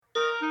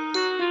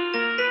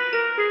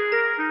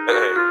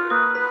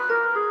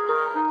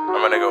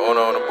I'm a nigga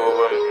Uno on the board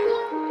with me.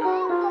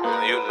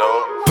 You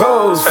know.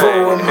 Pose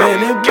for a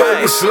minute,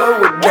 baby, slow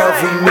it down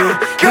for me.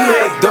 He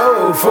had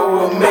dough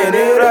for a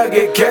minute, I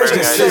get cash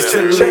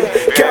consistently.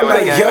 Got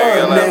my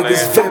young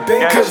niggas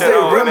flipping, cause they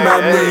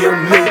remind me of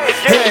me.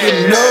 And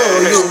you know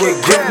you were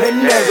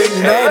grinning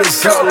every night, it's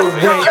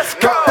Halloween.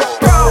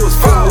 Pose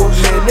for a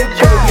minute,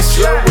 baby,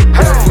 slow it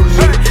down for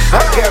me.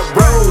 I got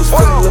rolls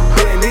full of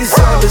pennies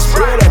on the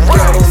spread I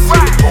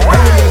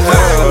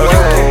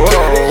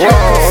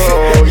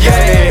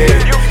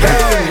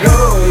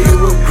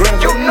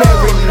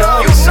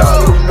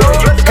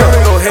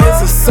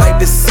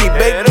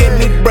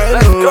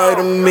got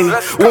on me.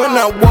 When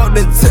I walked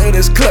into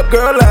this club,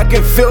 girl, I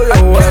can feel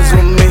your eyes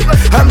on me.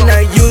 I'm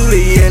not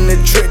usually in the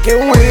trick,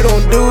 and we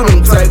don't do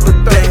them type of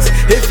things.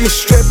 If you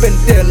stripping,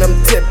 then I'm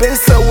tipping.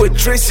 So what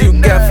tricks you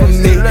got for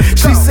me?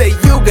 She say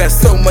you got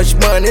so much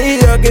money,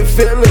 I can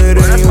feel it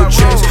in your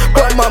chest.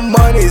 But my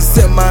money's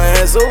in my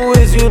hands, so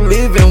is you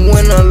leaving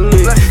when I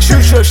leave?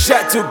 Shoot your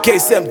shot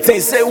 2K17,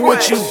 say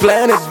what you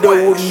plan to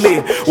do with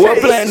me. What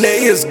plan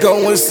A is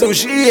going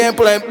sushi, and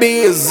plan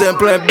B is in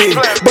plan B.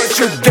 But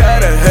you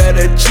gotta have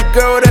a chick,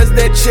 girl, that's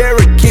that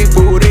Cherokee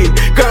booty.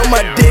 Girl,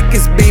 my dick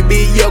is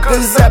BBO,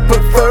 cause I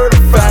prefer to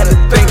find a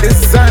thing.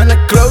 Designer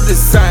clothes,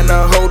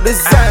 designer hoe,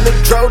 designer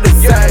draw,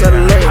 designer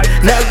lane.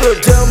 Now girl,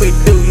 tell me,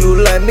 do you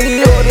like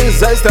me or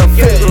this I start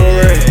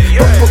figuring?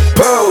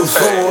 Pose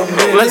for a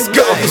minute, let's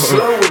go.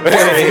 Slow it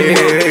down for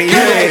me.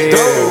 Yeah,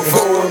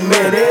 for a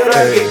minute,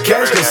 I get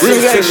cash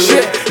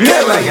consistently.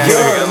 Got my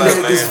young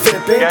niggas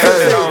flipping,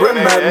 cause they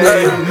remind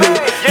me of me.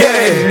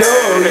 Yeah, no,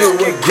 you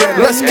again.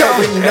 Let's go,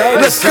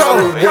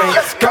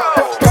 let's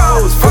go.